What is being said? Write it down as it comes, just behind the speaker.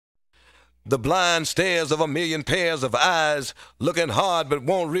The blind stares of a million pairs of eyes, looking hard but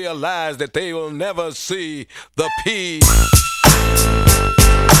won't realize that they will never see the peace.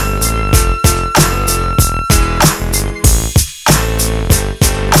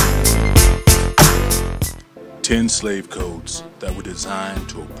 10 slave codes that were designed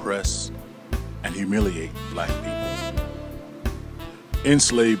to oppress and humiliate black people.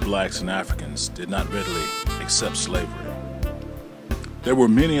 Enslaved blacks and Africans did not readily accept slavery. There were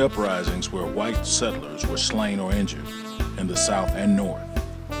many uprisings where white settlers were slain or injured in the South and North.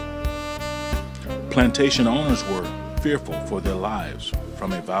 Plantation owners were fearful for their lives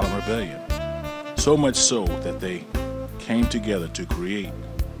from a violent rebellion, so much so that they came together to create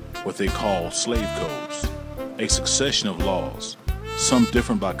what they call slave codes, a succession of laws, some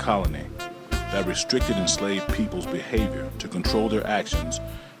different by colony, that restricted enslaved people's behavior to control their actions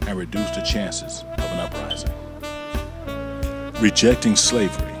and reduce the chances of an uprising. Rejecting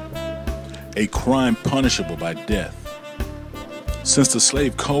slavery, a crime punishable by death. Since the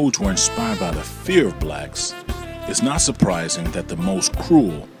slave codes were inspired by the fear of blacks, it's not surprising that the most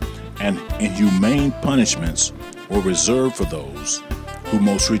cruel and inhumane punishments were reserved for those who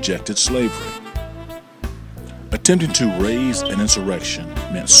most rejected slavery. Attempting to raise an insurrection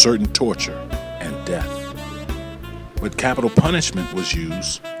meant certain torture and death. But capital punishment was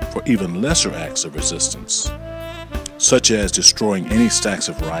used for even lesser acts of resistance, such as destroying any stacks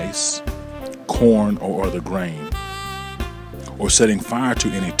of rice, corn, or other grain, or setting fire to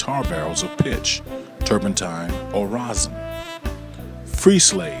any tar barrels of pitch, turpentine, or rosin. Free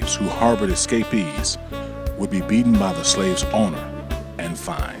slaves who harbored escapees would be beaten by the slave's owner and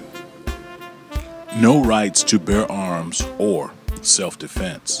fined. No rights to bear arms or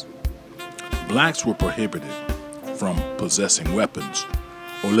self-defense. Blacks were prohibited from possessing weapons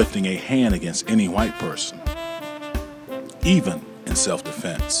or lifting a hand against any white person, even in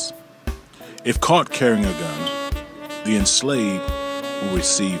self-defense. If caught carrying a gun, the enslaved will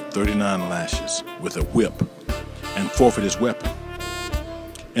receive 39 lashes with a whip and forfeit his weapon.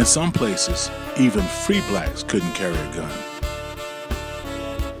 In some places, even free blacks couldn't carry a gun.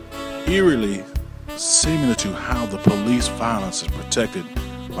 Eerily similar to how the police violence is protected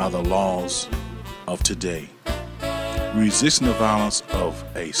by the laws of today. Resisting the violence of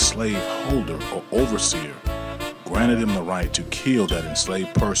a slave holder or overseer granted him the right to kill that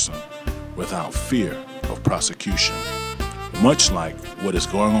enslaved person without fear of prosecution, much like what is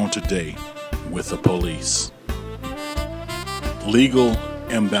going on today with the police. Legal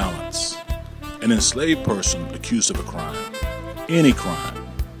imbalance. An enslaved person accused of a crime, any crime,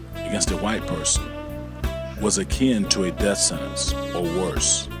 against a white person was akin to a death sentence or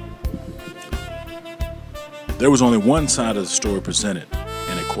worse. There was only one side of the story presented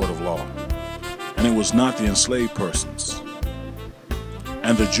in a court of law, and it was not the enslaved persons.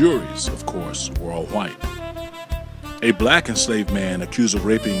 And the juries, of course, were all white. A black enslaved man accused of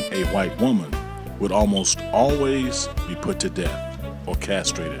raping a white woman would almost always be put to death or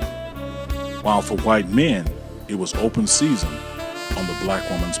castrated, while for white men, it was open season on the black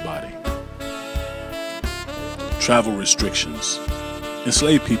woman's body. Travel restrictions.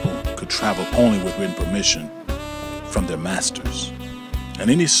 Enslaved people could travel only with written permission from their masters,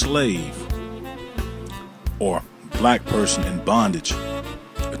 and any slave or black person in bondage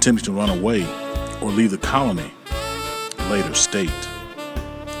attempting to run away or leave the colony, later state,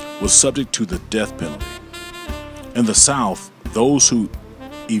 was subject to the death penalty. In the South, those who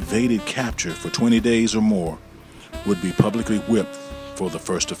evaded capture for 20 days or more would be publicly whipped for the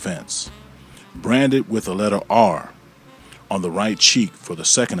first offense, branded with the letter R on the right cheek for the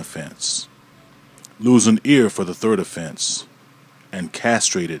second offense, lose an ear for the third offense, and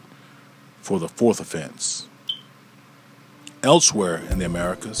castrated for the fourth offense. Elsewhere in the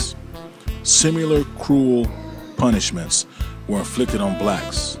Americas, similar cruel punishments were inflicted on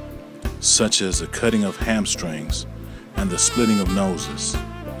blacks, such as the cutting of hamstrings and the splitting of noses.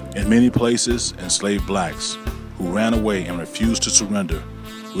 In many places, enslaved blacks who ran away and refused to surrender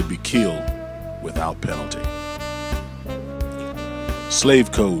would be killed without penalty.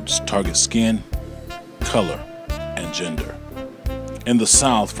 Slave codes target skin, color, and gender. In the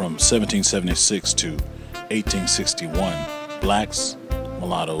South from 1776 to 1861, blacks,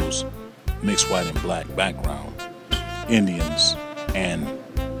 mulattoes, mixed white and black background, Indians, and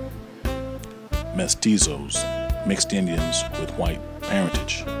mestizos, mixed Indians with white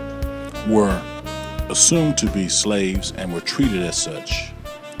parentage, were assumed to be slaves and were treated as such,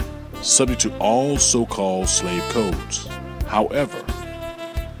 subject to all so-called slave codes. However,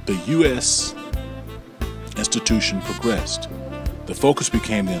 the U.S. institution progressed. The focus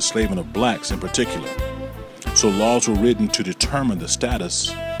became the enslavement of blacks in particular, so laws were written to determine the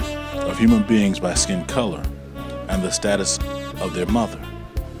status of human beings by skin color and the status of their mother.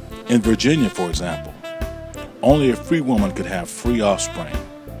 In Virginia, for example, only a free woman could have free offspring,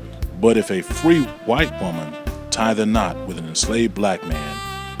 but if a free white woman tied the knot with an enslaved black man,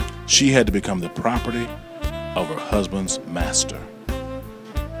 she had to become the property of her husband's master.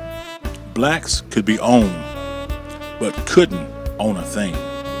 Blacks could be owned, but couldn't own a thing.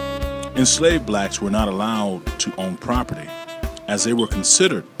 Enslaved blacks were not allowed to own property, as they were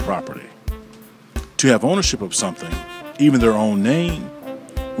considered property. To have ownership of something, even their own name,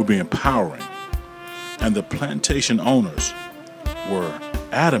 would be empowering, and the plantation owners were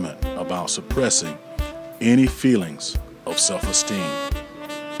adamant about suppressing any feelings of self-esteem,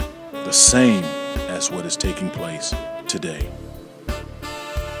 the same as what is taking place today.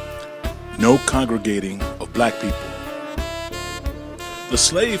 No congregating of black people. The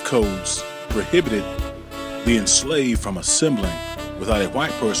slave codes prohibited the enslaved from assembling without a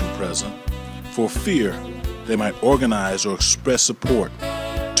white person present for fear they might organize or express support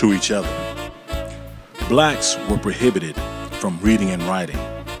to each other. Blacks were prohibited from reading and writing.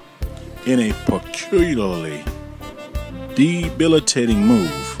 In a peculiarly debilitating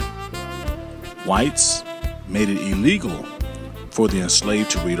move, whites made it illegal for the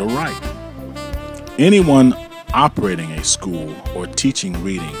enslaved to read or write. Anyone operating a school or teaching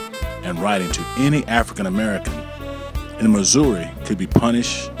reading and writing to any African American in Missouri could be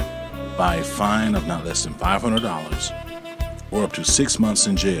punished by a fine of not less than $500 or up to 6 months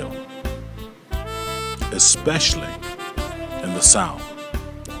in jail. Especially in the South,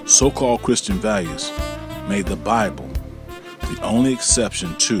 so-called Christian values made the Bible the only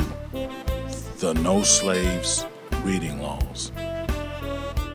exception to the no slaves reading laws.